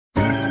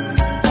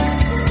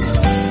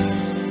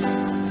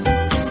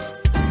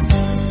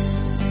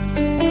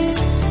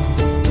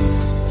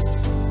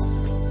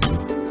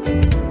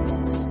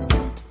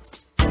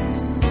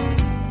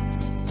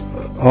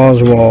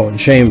Oswald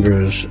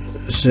Chambers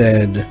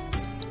said,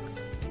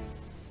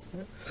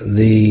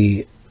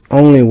 "The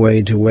only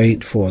way to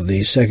wait for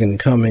the second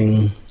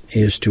coming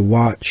is to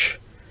watch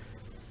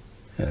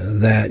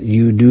that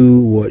you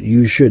do what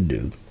you should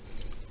do,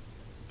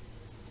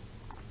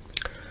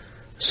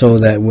 so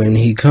that when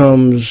he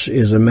comes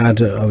is a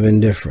matter of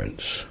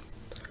indifference.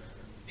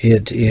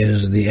 It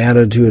is the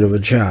attitude of a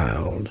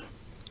child,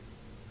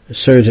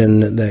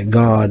 certain that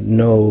God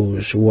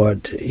knows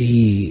what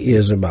he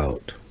is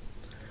about.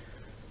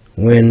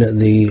 When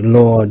the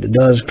Lord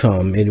does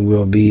come, it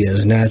will be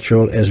as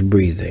natural as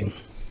breathing.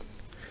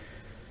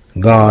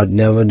 God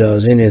never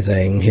does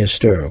anything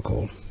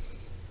hysterical,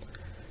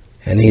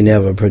 and he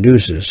never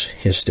produces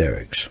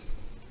hysterics."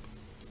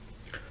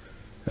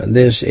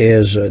 This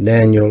is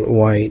Daniel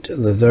White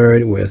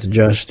III with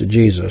Just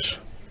Jesus,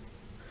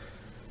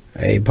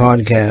 a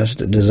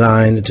podcast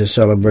designed to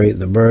celebrate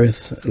the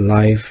birth,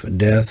 life,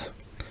 death,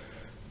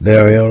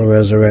 burial,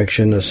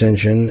 resurrection,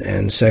 ascension,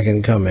 and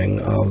second coming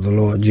of the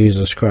Lord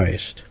Jesus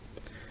Christ,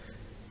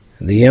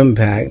 the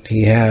impact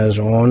he has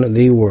on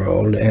the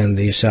world, and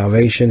the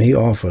salvation he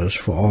offers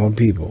for all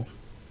people.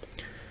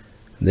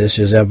 This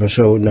is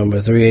episode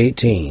number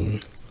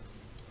 318.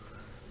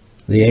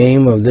 The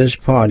aim of this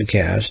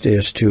podcast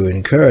is to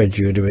encourage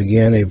you to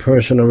begin a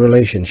personal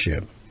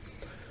relationship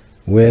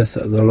with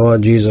the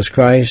Lord Jesus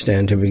Christ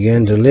and to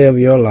begin to live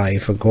your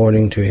life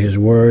according to his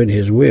word,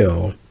 his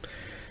will,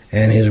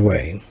 and his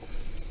way.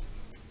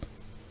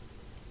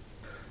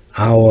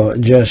 Our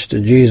Just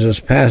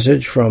Jesus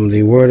passage from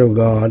the Word of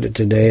God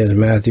today is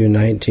Matthew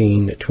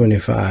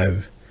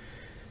 19:25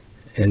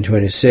 and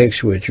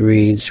 26, which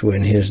reads,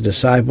 "When his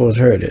disciples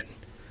heard it,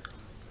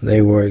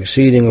 they were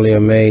exceedingly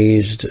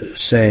amazed,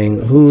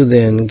 saying, 'Who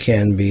then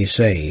can be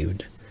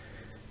saved?'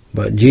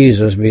 But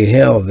Jesus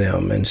beheld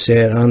them and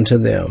said unto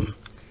them,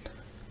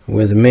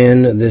 'With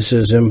men this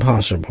is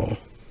impossible,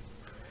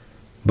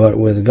 but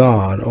with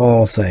God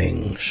all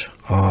things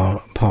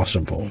are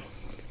possible.'"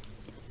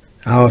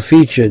 Our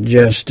featured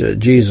Just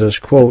Jesus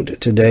quote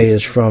today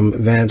is from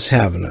Vance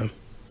Havner.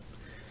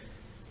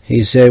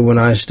 He said, "When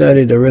I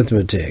studied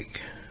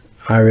arithmetic,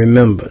 I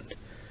remembered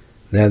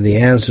that the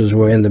answers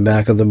were in the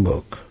back of the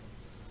book.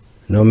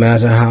 No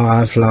matter how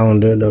I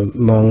floundered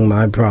among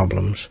my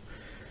problems,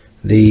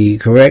 the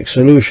correct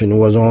solution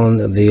was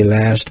on the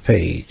last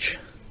page.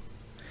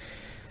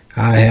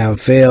 I have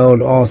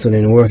failed often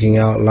in working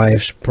out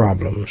life's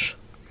problems,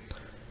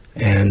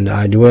 and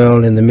I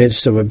dwell in the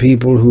midst of a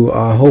people who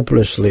are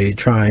hopelessly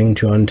trying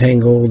to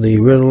untangle the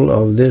riddle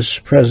of this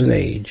present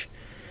age.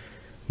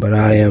 But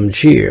I am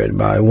cheered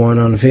by one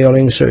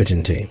unfailing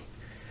certainty.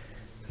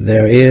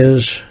 There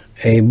is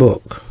a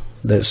book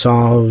that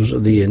solves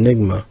the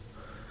enigma,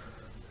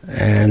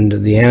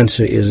 and the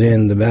answer is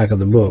in the back of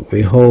the book.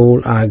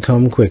 Behold, I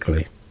come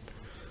quickly.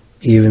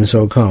 Even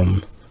so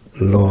come,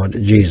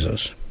 Lord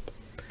Jesus."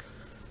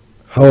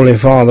 Holy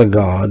Father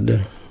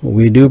God,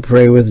 we do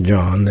pray with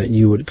John that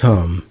you would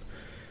come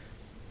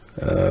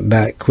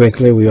back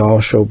quickly. We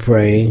also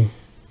pray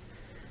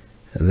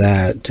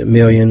that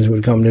millions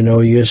would come to know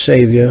you as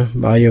Savior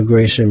by your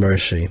grace and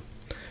mercy.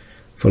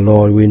 For,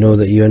 Lord, we know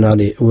that you are not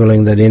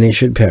willing that any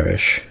should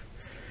perish.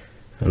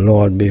 And,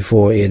 Lord,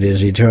 before it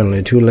is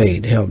eternally too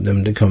late, help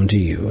them to come to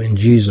you. In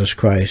Jesus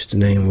Christ's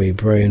name we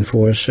pray, and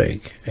for his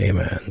sake,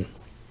 amen.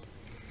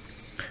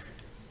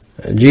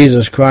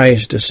 Jesus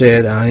Christ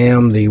said, "I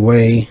am the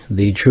way,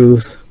 the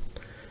truth,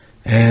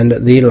 and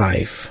the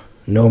life.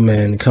 No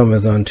man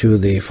cometh unto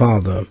the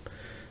Father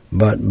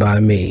but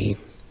by me."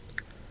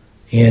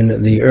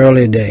 In the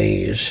early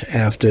days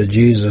after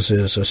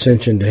Jesus'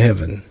 ascension to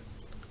heaven,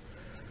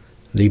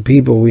 the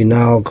people we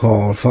now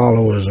call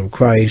followers of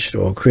Christ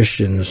or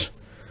Christians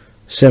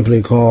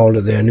simply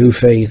called their new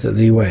faith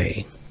the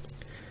way.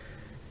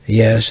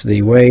 Yes,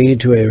 the way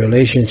to a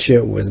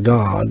relationship with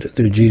God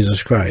through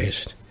Jesus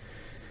Christ,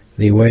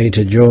 the way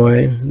to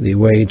joy, the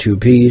way to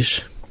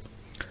peace,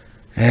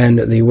 and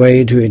the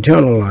way to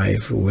eternal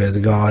life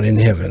with God in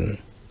heaven.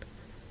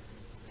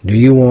 Do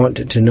you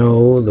want to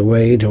know the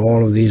way to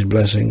all of these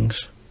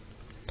blessings?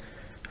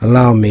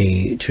 Allow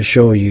me to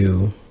show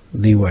you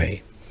the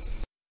way.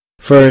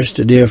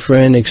 First, dear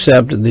friend,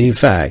 accept the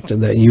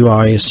fact that you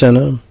are a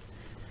sinner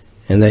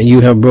and that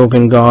you have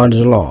broken God's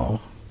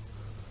law.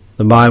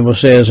 The Bible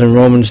says in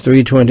Romans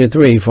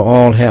 3:23, "For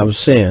all have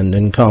sinned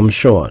and come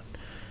short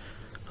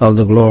of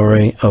the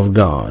glory of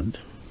God."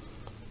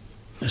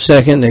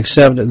 Second,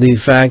 accept the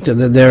fact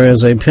that there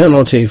is a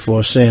penalty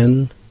for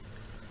sin,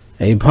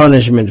 a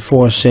punishment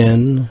for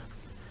sin.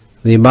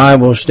 The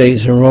Bible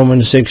states in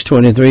Romans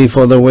 6:23,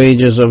 "For the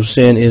wages of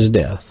sin is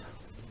death."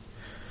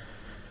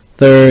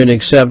 Third,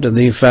 accept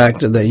the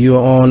fact that you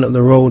are on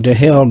the road to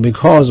hell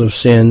because of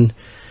sin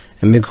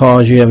and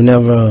because you have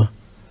never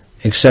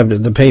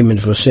accepted the payment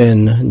for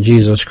sin,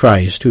 Jesus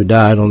Christ, who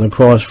died on the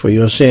cross for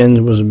your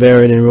sins, was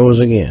buried, and rose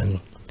again.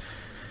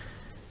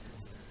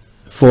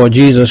 For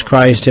Jesus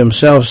Christ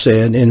himself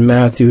said in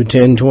Matthew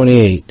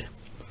 10:28,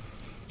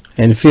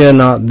 "And fear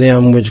not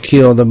them which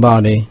kill the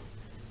body,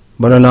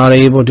 but are not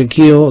able to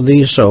kill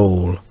the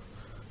soul,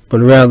 but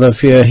rather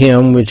fear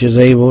him which is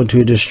able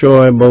to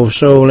destroy both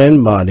soul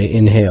and body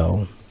in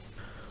hell."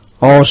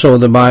 Also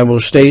the Bible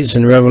states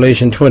in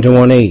Revelation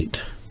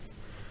 21:8,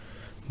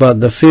 "But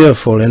the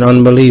fearful and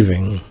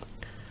unbelieving,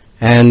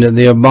 and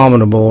the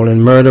abominable,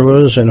 and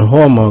murderers, and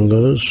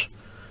whoremongers,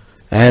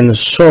 and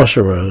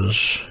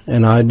sorcerers,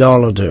 and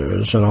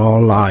idolaters, and all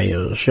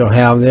liars shall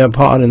have their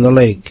part in the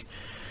lake,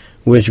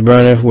 which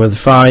burneth with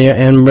fire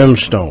and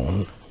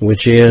brimstone,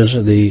 which is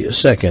the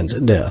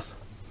second death."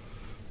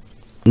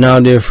 Now,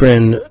 dear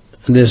friend,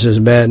 this is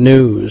bad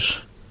news,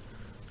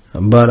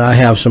 but I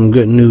have some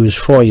good news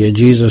for you.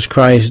 Jesus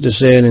Christ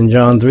said in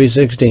John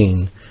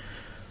 3:16,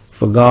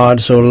 "For God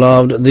so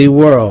loved the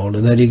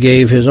world that he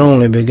gave his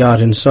only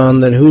begotten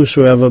Son, that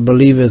whosoever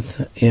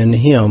believeth in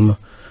him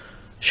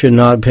should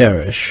not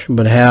perish,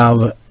 but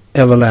have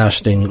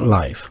everlasting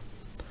life."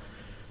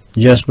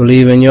 Just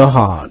believe in your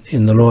heart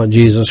in the Lord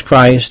Jesus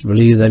Christ.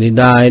 Believe that he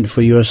died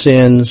for your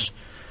sins,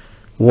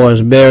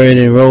 was buried,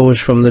 and rose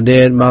from the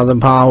dead by the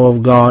power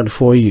of God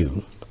for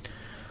you,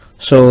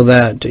 so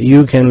that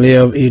you can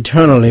live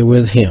eternally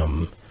with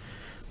him.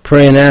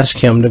 Pray and ask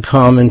him to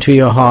come into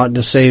your heart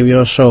to save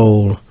your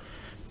soul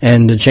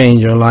and to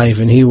change your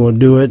life, and he will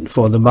do it.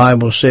 For the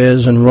Bible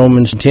says in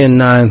Romans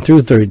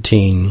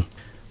 10:9-13,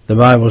 the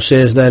Bible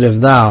says that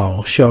if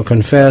thou shalt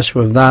confess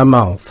with thy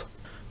mouth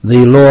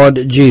the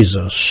Lord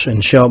Jesus,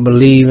 and shalt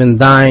believe in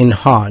thine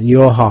heart,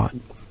 your heart,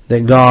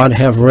 that God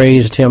hath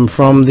raised him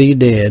from the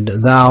dead,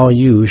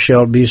 you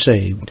shalt be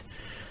saved.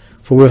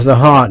 For with the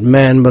heart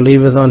man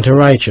believeth unto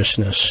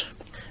righteousness,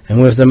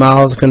 and with the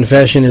mouth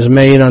confession is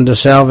made unto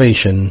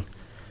salvation.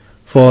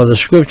 For the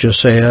Scripture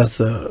saith,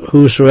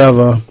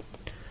 "Whosoever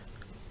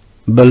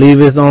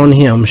believeth on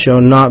him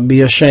shall not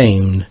be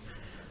ashamed."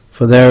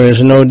 For there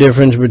is no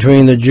difference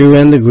between the Jew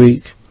and the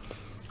Greek,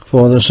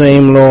 for the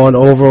same Lord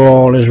over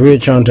all is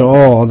rich unto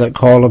all that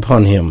call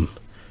upon him.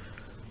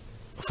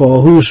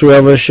 For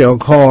whosoever shall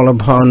call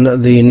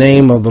upon the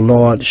name of the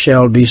Lord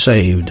shall be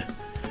saved.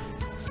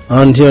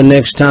 Until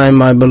next time,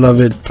 my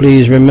beloved,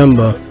 please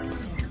remember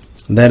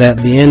that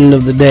at the end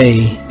of the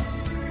day,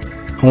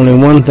 only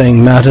one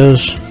thing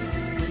matters,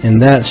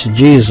 and that's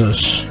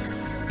Jesus,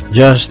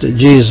 just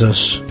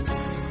Jesus,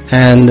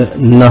 and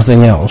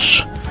nothing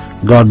else.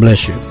 God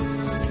bless you.